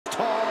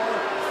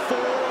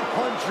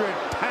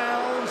200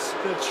 pounds,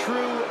 the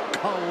true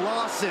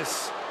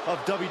colossus of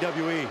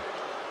WWE.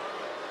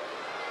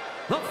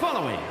 The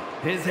following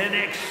is an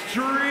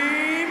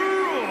Extreme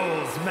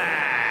Rules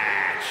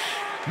match.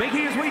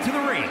 Making his way to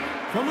the ring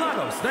from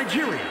Lagos,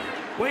 Nigeria,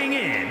 weighing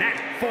in at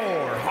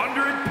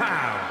 400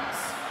 pounds,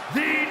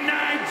 the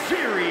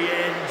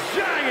Nigerian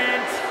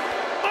Giant,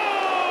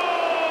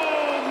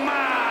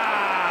 Omos!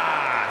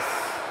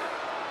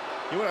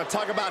 You want to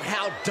talk about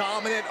how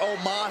dominant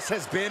Omos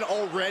has been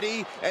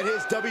already at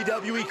his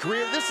WWE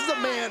career? This is a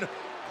man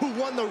who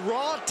won the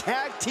Raw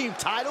Tag Team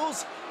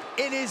titles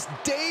in his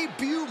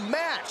debut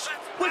match,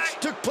 which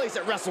took place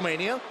at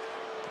WrestleMania.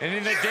 And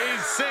in the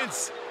days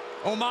since,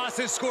 Omos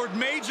has scored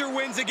major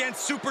wins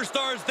against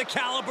superstars the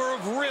caliber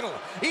of Riddle,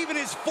 even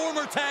his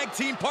former tag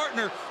team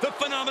partner, the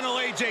phenomenal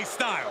AJ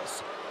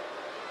Styles.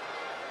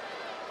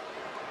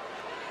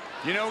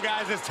 You know,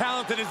 guys, as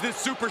talented as this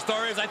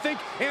superstar is, I think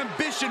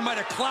ambition might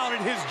have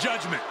clouded his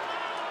judgment.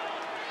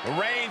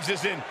 Reigns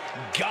is in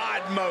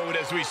God mode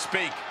as we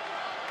speak.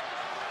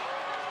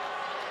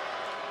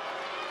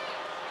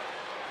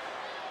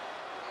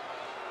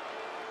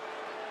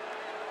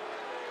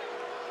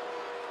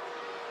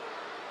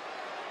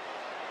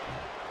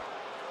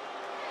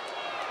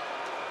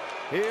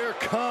 Here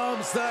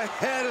comes the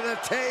head of the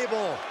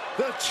table,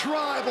 the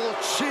Tribal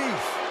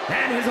Chief.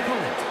 And his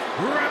opponent,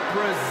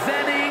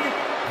 representing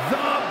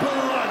the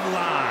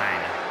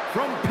Bloodline,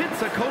 from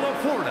Pensacola,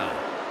 Florida,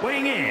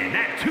 weighing in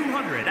at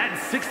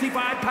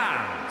 265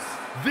 pounds,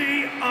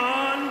 the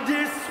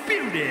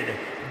undisputed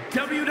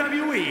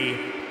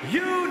WWE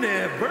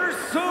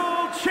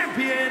Universal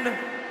Champion,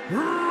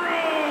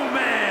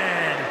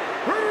 Roman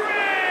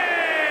Reigns!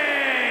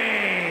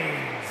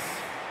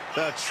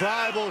 The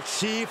Tribal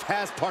Chief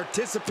has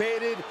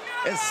participated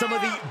in some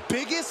of the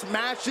biggest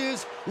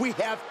matches we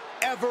have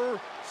ever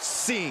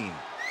seen,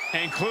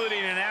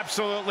 including an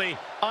absolutely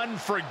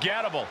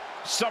unforgettable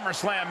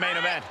SummerSlam main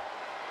event.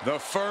 The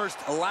first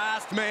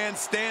last man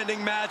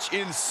standing match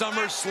in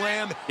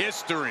SummerSlam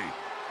history.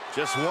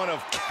 Just one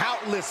of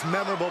countless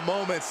memorable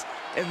moments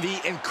in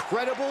the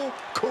incredible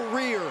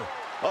career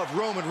of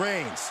Roman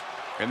Reigns.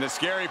 And the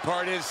scary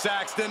part is,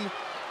 Saxton,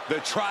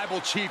 the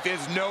Tribal Chief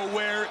is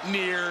nowhere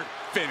near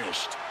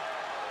finished.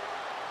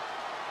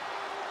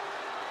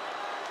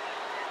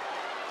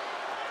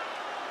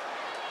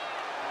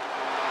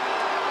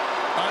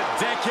 A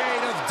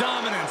decade of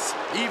dominance,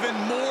 even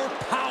more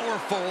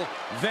powerful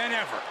than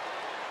ever.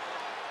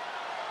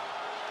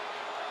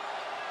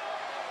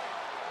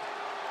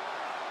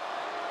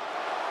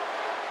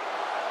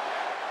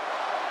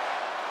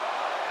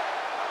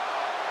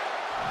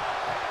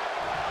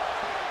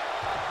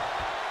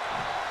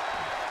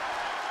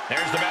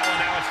 There's the bell, and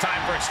now it's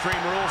time for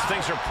Extreme Rules.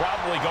 Things are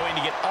probably going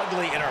to get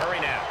ugly in a hurry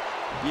now.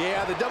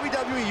 Yeah, the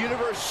WWE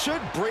Universe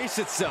should brace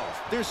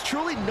itself. There's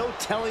truly no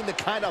telling the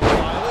kind of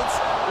violence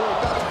we're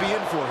about to be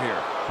in for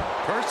here.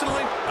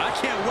 Personally, I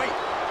can't wait.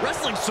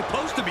 Wrestling's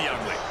supposed to be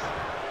ugly.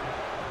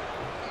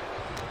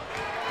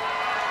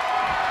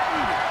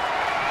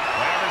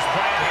 Whatever's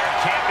playing here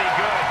can't be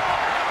good.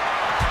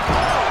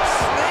 Oh,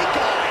 snake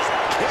eyes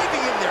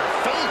caving in their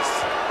face.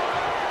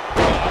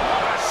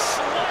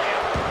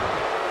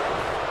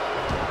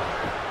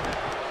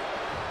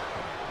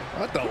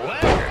 What the leg?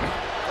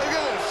 Look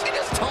at this. She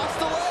just tossed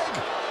the leg.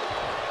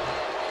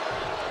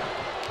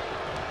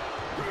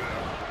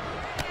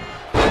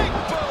 Big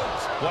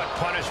boots. What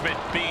punishment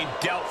being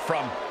dealt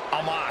from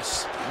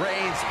Omos?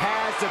 Reigns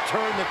has to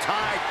turn the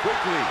tide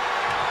quickly.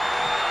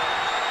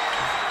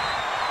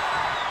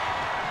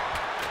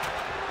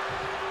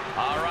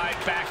 All right,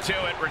 back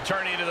to it,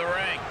 returning to the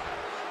ring.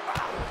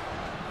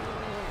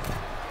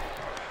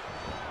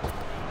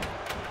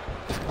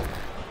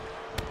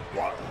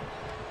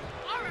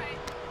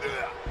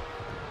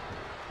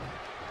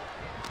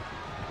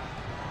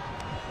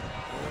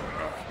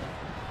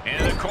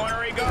 Into the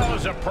corner he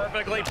goes, a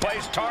perfectly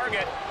placed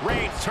target.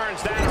 Reigns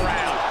turns that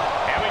around,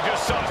 and we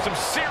just saw some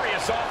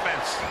serious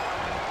offense.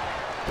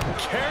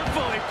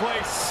 Carefully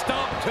placed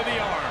stomp to the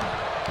arm.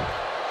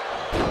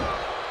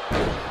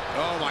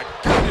 Oh my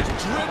goodness,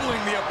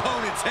 dribbling the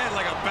opponent's head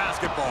like a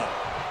basketball.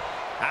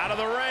 Out of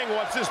the ring,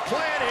 what's his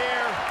plan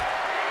here?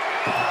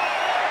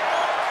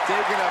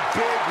 Taking a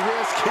big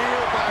risk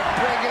here by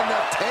bringing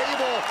the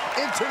table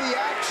into the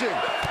action.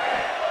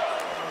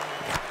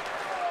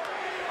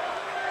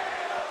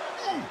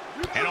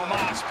 And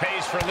Omos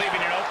pays for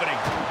leaving an opening.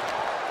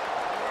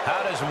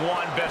 How does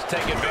one best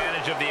take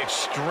advantage of the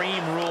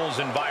Extreme Rules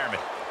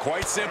environment?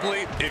 Quite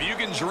simply, if you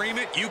can dream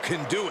it, you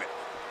can do it.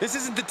 This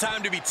isn't the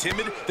time to be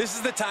timid. This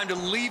is the time to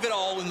leave it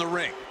all in the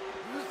ring.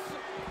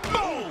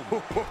 Boom!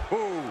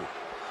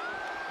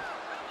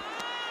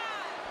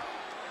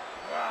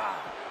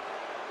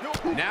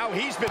 Now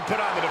he's been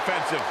put on the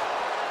defensive.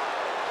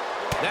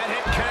 That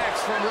hit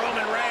connects from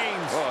Roman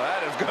Reigns. Oh,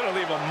 that is going to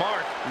leave a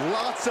mark.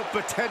 Lots of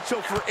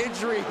potential for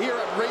injury here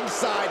at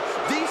ringside.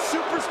 These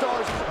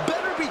superstars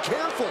better be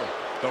careful.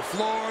 The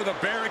floor, the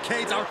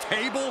barricades, our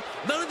table,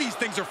 none of these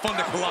things are fun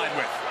to collide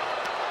with.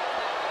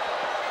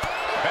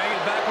 Bang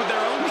it back with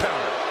their own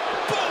counter.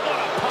 Boom, what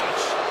a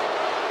punch.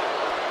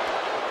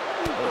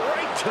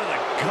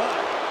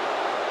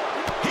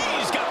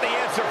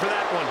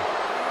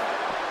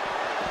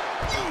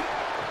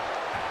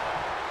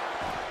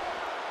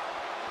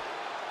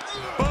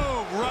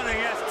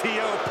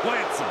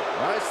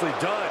 Nicely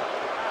done.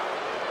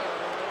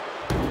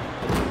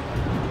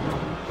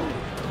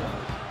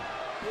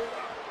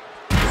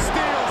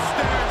 Steel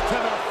stairs to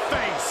the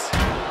face.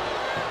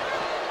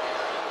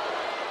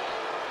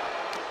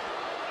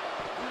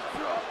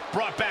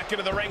 Brought back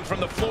into the ring from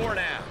the floor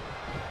now.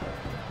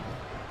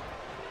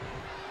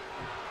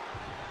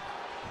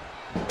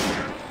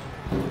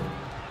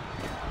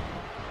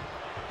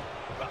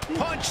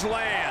 Punch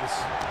lands.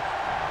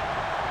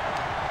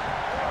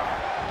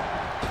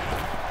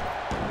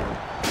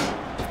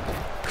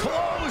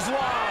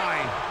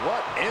 Clothesline.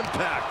 What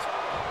impact.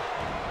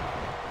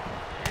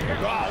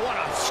 Oh, what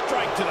a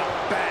strike to the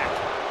back.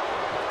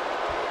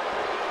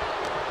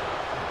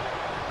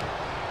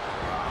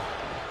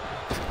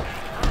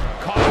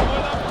 Caught him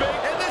with a big,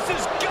 and this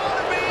is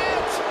gonna be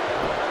it.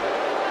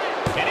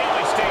 And he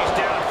only stays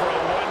down for a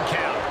 1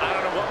 count. I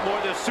don't know what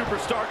more this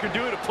superstar can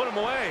do to put him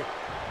away.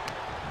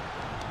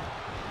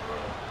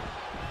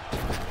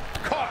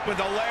 Caught with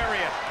a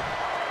lariat.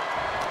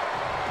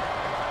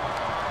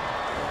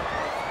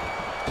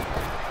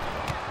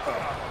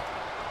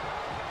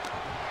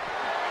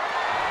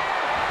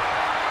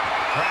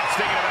 Perhaps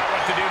thinking about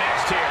what to do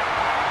next here.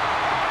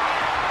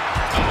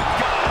 Oh,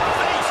 God,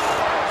 face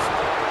first.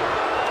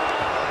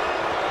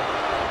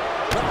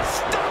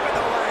 Stop in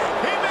the leg.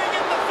 He may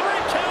get the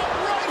 3 count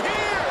right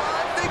here.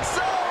 I think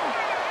so.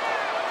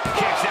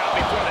 Kicks out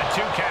before the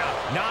 2 count.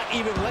 Not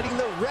even letting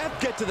the ref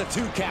get to the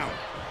 2 count.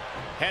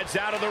 Heads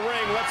out of the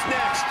ring. What's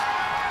next?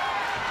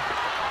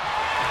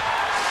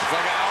 It's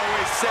like I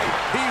always say,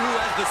 he who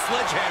has the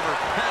sledgehammer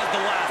has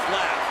the last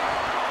laugh.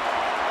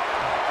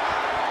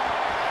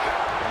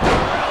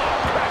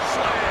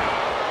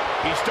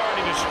 He's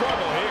starting to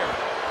struggle here.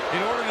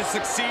 In order to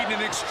succeed in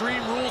an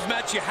Extreme Rules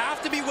match, you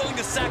have to be willing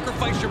to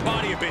sacrifice your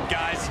body a bit,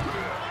 guys.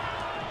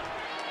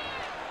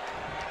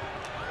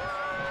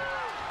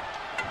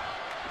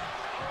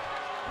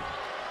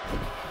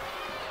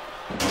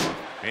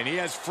 And he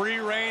has free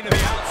reign to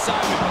the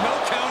outside with no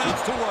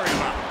countouts to worry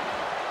about.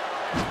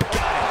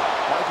 Got it.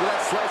 That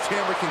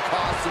sledgehammer can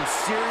cause some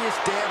serious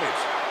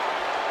damage.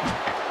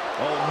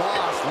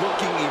 Omos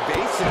looking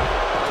evasive.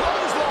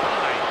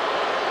 Clothesline.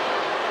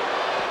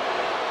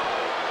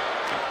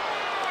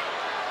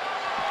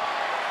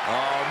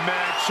 Oh,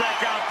 man,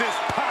 check out this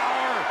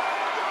power.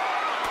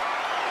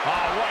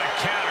 Oh, what a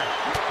counter.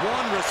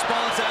 One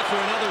response after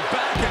another.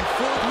 Back and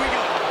forth we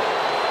go.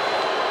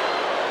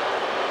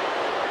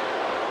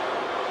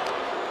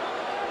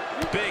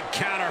 Big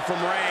counter from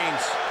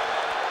Reigns.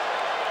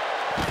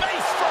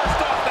 Face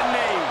first off the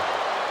knee.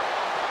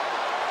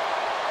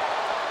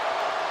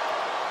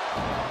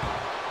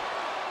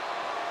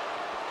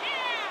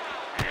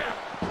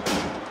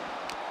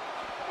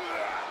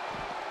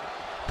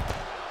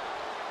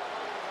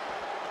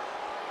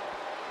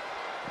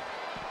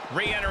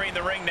 Re-entering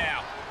the ring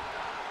now.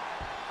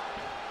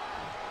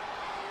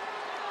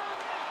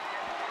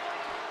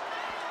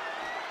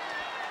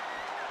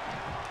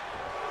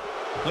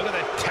 Look at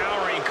the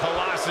towering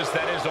colossus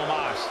that is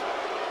Omos.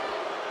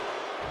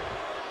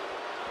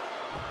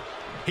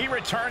 He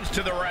returns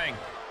to the ring.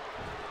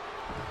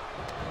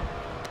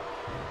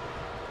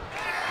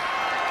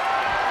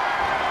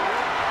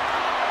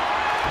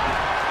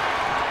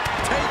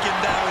 Taken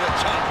down with a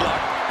chop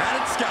block. Had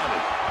it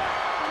scouted.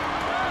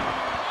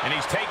 And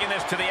he's taking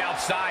this to the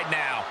outside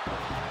now.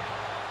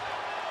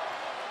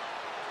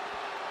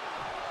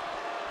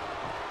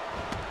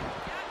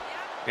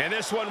 And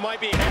this one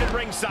might be headed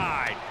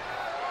ringside.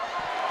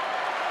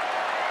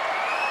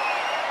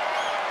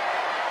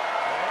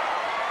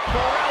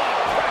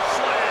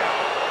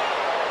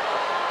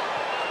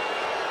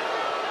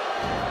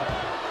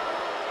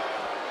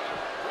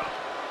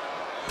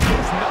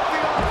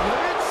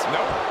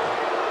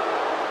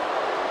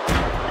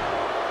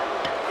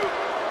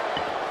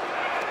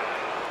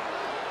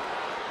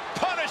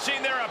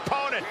 Their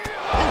opponent.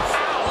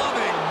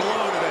 Loving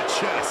blow to the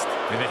chest.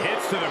 And the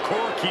hits to the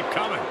core keep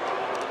coming.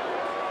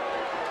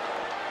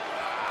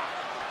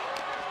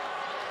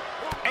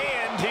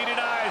 And he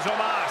denies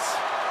Omos.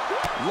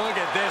 Look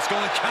at this,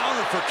 going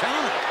counter for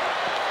counter.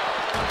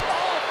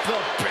 Off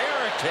the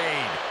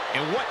barricade.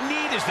 And what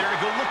need is there to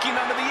go looking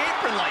under the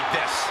apron like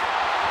this?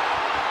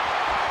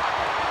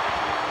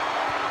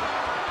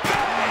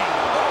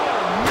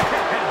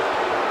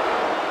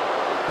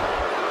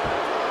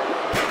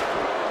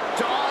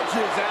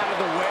 Out of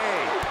the way.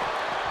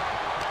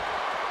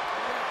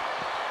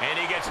 And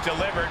he gets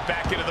delivered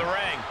back into the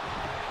ring.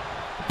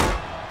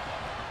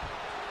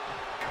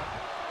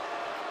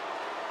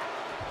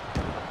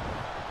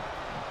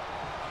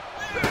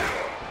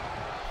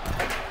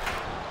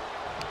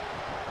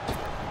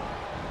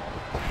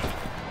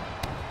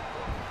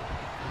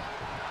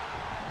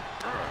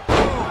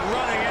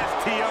 Running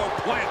STO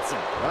plants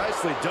him.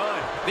 Nicely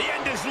done. The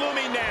end is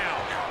looming now.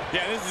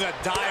 Yeah, this is a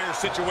dire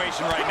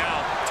situation right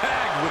now.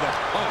 Tagged with a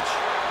punch.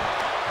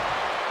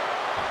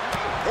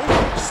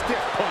 Ooh,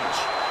 stiff punch.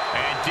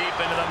 And deep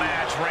into the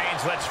match,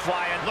 Reigns lets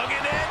fly and looking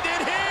to end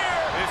it here.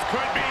 This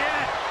could be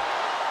it.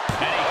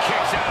 And he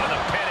kicks out of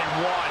the pin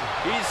and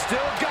 1. He's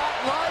still got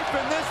life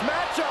in this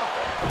matchup.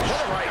 What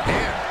a right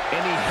hand.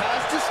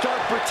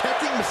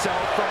 protecting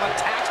himself from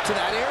attacks to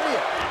that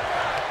area.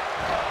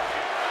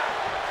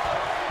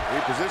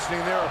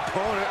 Repositioning their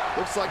opponent.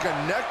 Looks like a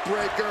neck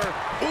breaker.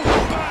 Ooh,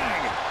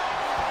 bang!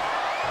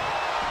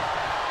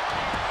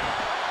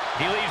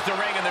 He leaves the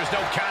ring, and there's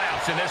no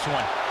countouts in this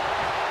one.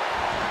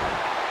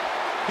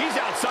 He's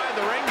outside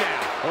the ring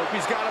now. Hope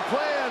he's got a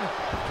plan.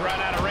 Run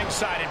out of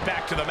ringside and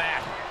back to the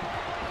mat.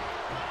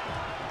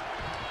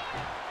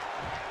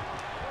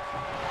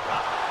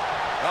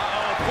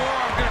 Uh-oh,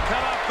 forearm gonna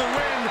cut off the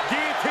win.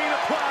 Guillotine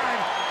applied.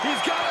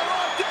 He's got it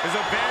locked. It's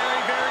a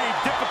very, very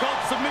difficult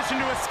submission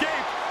to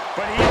escape,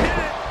 but he did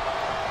it.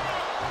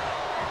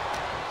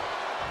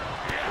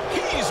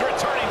 He's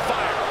returning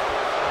fire.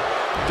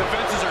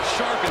 Defenses are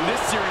sharp in this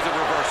series of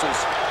reversals.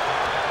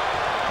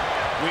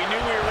 We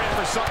knew we were in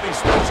for something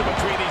special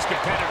between these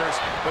competitors,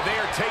 but they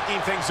are taking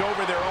things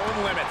over their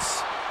own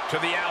limits. To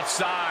the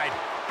outside.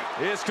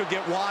 This could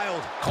get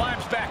wild.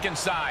 Climbs back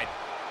inside.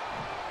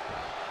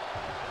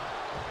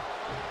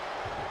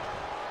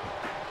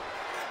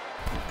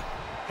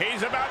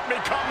 He's about to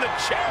become the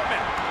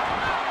chairman.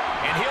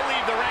 And he'll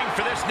leave the ring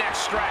for this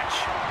next stretch.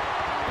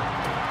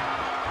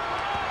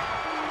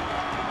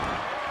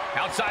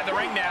 Outside the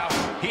ring now.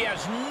 He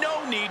has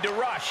no need to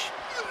rush.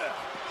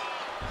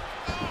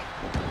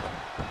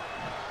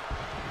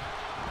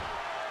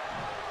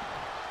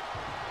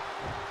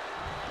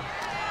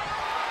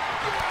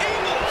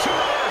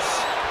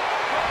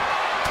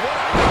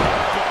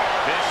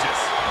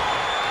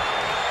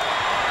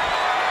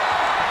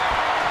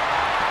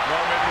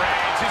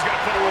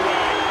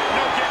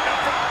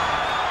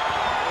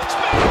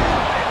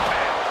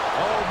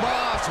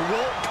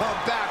 Won't come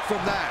back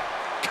from that.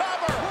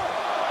 Cover!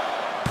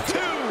 2!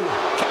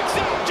 Kicks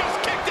out, just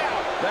kicked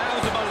out! That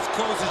was about as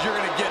close as you're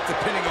going to get to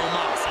pinning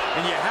Omos.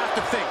 And you have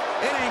to think,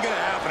 it ain't going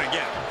to happen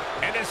again.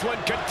 And this one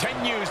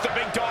continues. The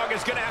big dog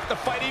is going to have to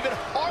fight even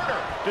harder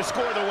to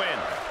score the win.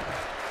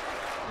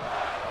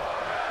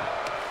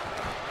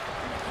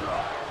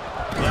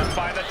 Left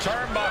by the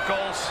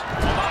turnbuckles.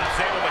 Omos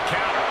able to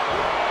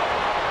counter.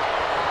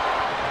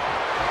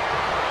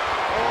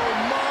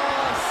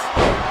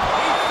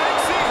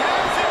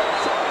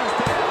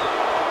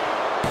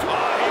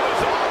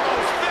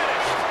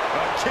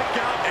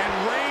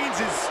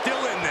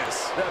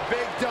 The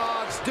big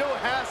dog still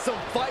has some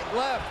fight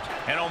left.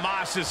 And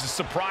Omos is as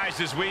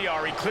surprised as we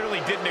are. He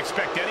clearly didn't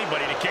expect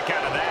anybody to kick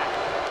out of that.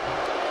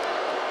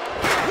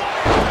 What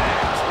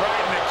impact!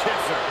 Right in the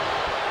kisser.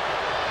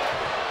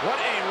 What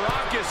a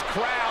raucous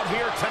crowd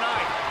here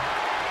tonight.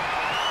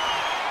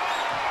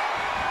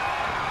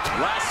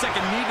 Last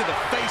second knee to the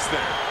face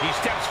there. He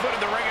steps foot in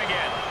the ring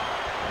again.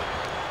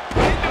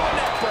 Into a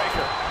neck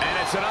breaker. And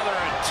it's another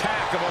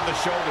attack above the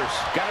shoulders.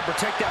 Got to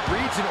protect that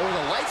region or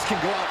the lights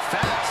can go out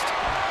fast.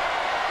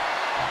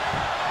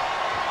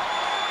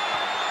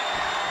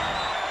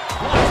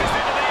 Launches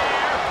into the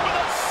air with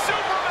a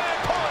Superman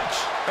punch.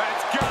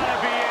 That's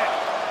gotta be it.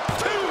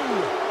 2.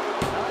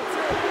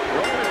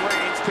 Roman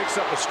Reigns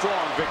picks up a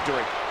strong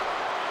victory.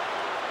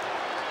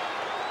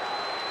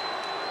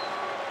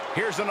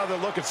 Here's another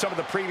look at some of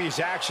the previous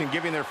action,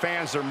 giving their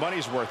fans their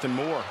money's worth and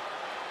more.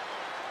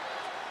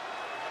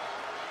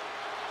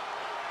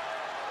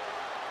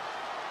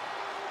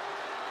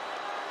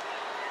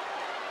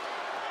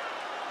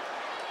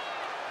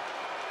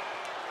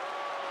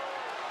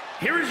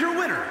 Here is your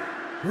winner,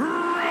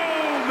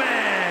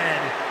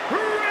 Roman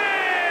Reigns!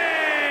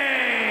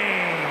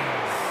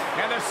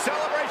 And the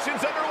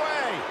celebration's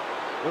underway.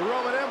 The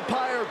Roman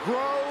Empire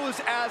grows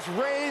as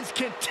Reigns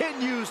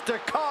continues to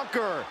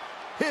conquer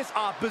his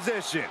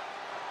opposition.